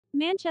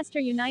Manchester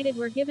United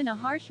were given a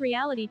harsh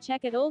reality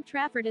check at Old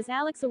Trafford as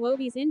Alex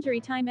Iwobi's injury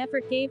time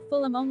effort gave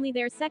Fulham only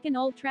their second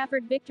Old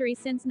Trafford victory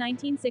since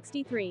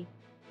 1963.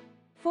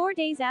 4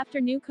 days after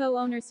new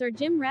co-owner Sir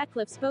Jim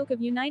Ratcliffe spoke of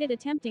United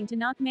attempting to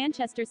knock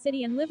Manchester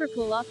City and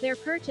Liverpool off their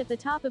perch at the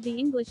top of the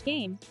English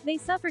game, they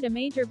suffered a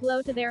major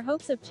blow to their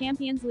hopes of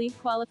Champions League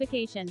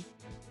qualification.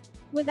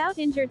 Without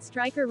injured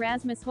striker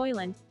Rasmus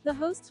Højlund, the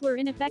hosts were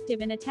ineffective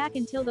in attack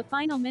until the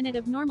final minute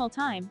of normal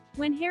time,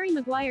 when Harry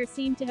Maguire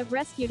seemed to have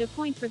rescued a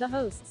point for the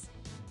hosts.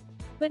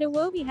 But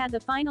Iwobi had the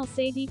final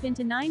say deep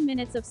into 9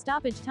 minutes of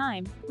stoppage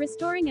time,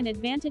 restoring an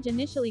advantage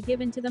initially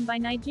given to them by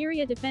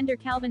Nigeria defender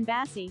Calvin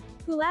Bassey,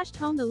 who lashed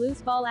home the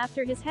loose ball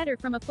after his header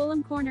from a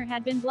Fulham corner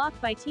had been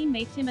blocked by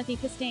teammate Timothy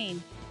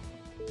Castaigne.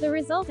 The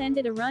result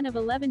ended a run of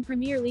 11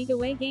 Premier League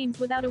away games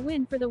without a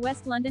win for the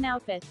West London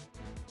outfit.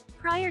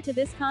 Prior to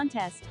this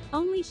contest,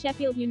 only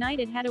Sheffield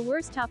United had a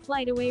worse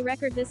top-flight away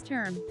record this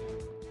term.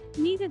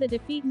 Neither the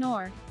defeat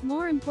nor,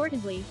 more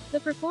importantly, the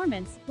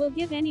performance, will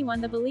give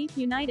anyone the belief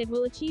United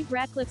will achieve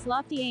Ratcliffe's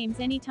lofty aims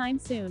anytime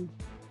soon.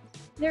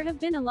 There have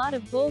been a lot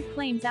of bold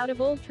claims out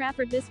of Old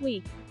Trafford this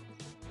week.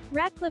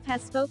 Ratcliffe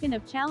has spoken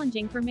of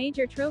challenging for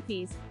major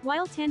trophies,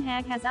 while Ten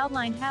Hag has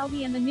outlined how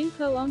he and the new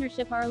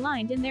co-ownership are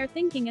aligned in their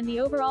thinking and the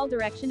overall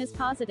direction is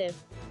positive.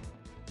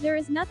 There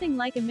is nothing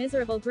like a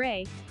miserable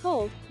grey,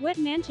 cold, wet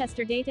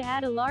Manchester day to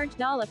add a large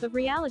dollop of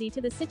reality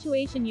to the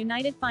situation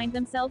United find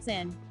themselves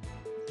in.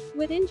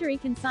 With injury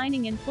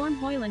consigning informed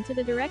Højlund to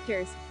the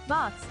directors'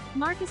 box,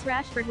 Marcus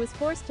Rashford was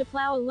forced to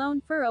plough a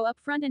lone furrow up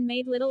front and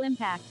made little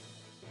impact.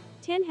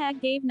 Ten Hag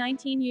gave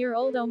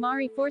 19-year-old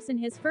Omari Forson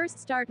his first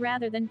start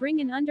rather than bring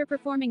in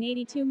underperforming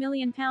 £82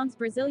 million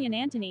Brazilian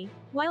Antony,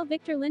 while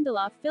Victor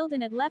Lindelof filled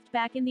in at left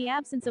back in the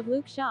absence of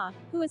Luke Shaw,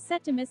 who is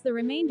set to miss the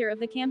remainder of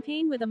the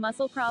campaign with a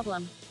muscle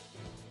problem.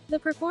 The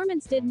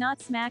performance did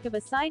not smack of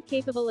a side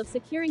capable of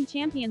securing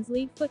Champions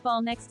League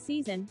football next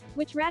season,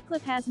 which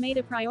Ratcliffe has made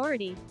a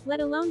priority,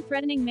 let alone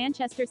threatening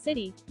Manchester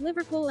City,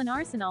 Liverpool and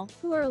Arsenal,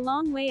 who are a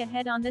long way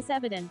ahead on this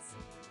evidence.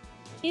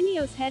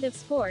 Ineos head of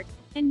sport,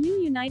 and new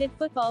United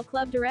Football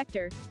Club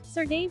director,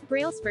 Sir Dave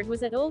Brailsford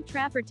was at Old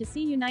Trafford to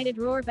see United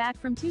roar back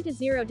from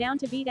 2-0 down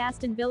to beat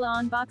Aston Villa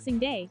on Boxing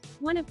Day,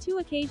 one of 2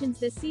 occasions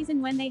this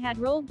season when they had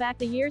rolled back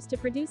the years to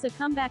produce a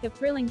comeback of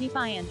thrilling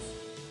defiance.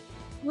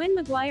 When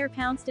Maguire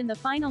pounced in the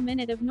final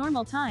minute of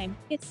normal time,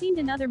 it seemed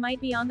another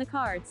might be on the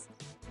cards.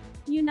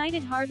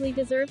 United hardly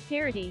deserved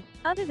parity.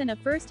 Other than a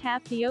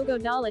first-half Diogo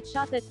Dalot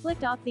shot that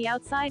flicked off the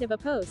outside of a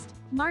post,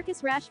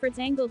 Marcus Rashford's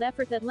angled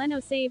effort that Leno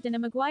saved and a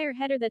Maguire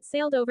header that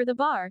sailed over the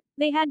bar,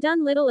 they had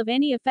done little of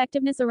any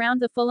effectiveness around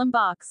the Fulham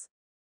box.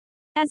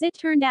 As it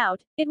turned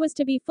out, it was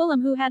to be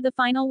Fulham who had the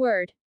final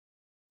word.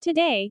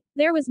 Today,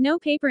 there was no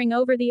papering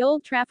over the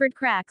Old Trafford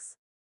cracks.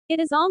 It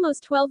is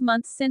almost 12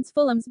 months since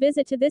Fulham's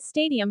visit to this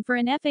stadium for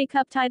an FA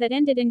Cup tie that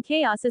ended in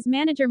chaos as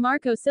manager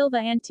Marco Silva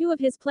and 2 of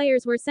his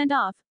players were sent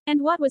off,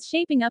 and what was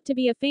shaping up to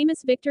be a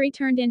famous victory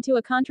turned into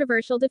a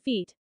controversial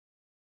defeat.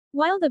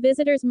 While the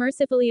visitors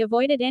mercifully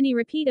avoided any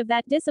repeat of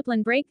that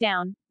discipline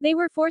breakdown, they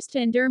were forced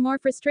to endure more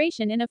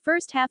frustration in a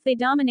first half they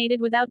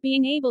dominated without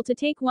being able to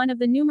take one of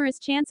the numerous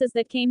chances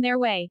that came their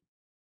way.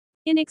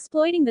 In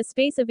exploiting the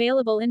space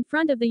available in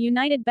front of the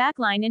United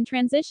backline in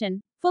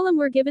transition, Fulham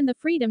were given the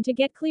freedom to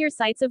get clear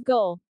sights of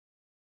goal.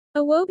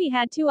 Iwobi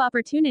had 2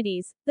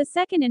 opportunities, the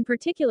second in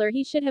particular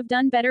he should have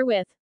done better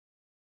with.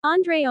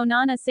 Andre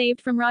Onana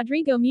saved from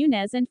Rodrigo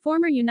Muniz and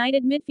former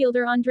United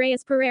midfielder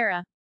Andreas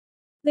Pereira.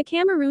 The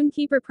Cameroon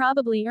keeper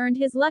probably earned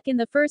his luck in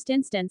the first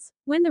instance,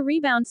 when the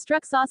rebound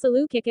struck Sosa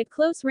Lukic at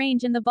close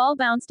range and the ball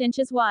bounced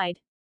inches wide.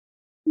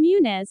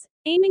 Muniz,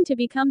 aiming to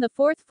become the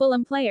 4th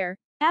Fulham player,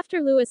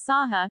 after Louis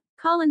Saha,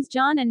 Collins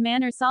John and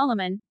Manor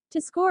Solomon,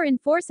 to score in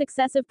 4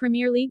 successive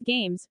Premier League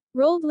games,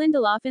 rolled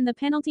Lindelof in the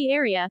penalty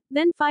area,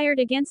 then fired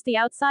against the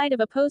outside of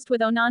a post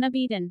with Onana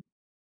beaten.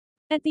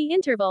 At the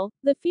interval,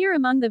 the fear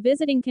among the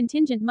visiting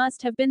contingent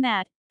must have been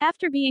that,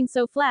 after being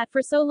so flat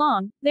for so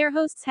long, their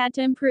hosts had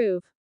to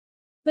improve.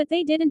 But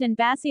they didn't, and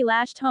Bassey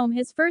lashed home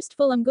his first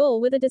Fulham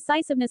goal with a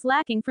decisiveness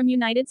lacking from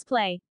United's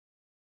play.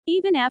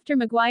 Even after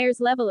Maguire's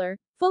leveller,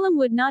 Fulham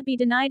would not be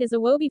denied as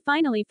Iwobi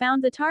finally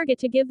found the target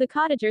to give the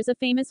Cottagers a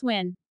famous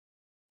win.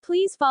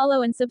 Please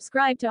follow and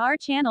subscribe to our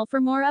channel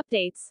for more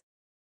updates.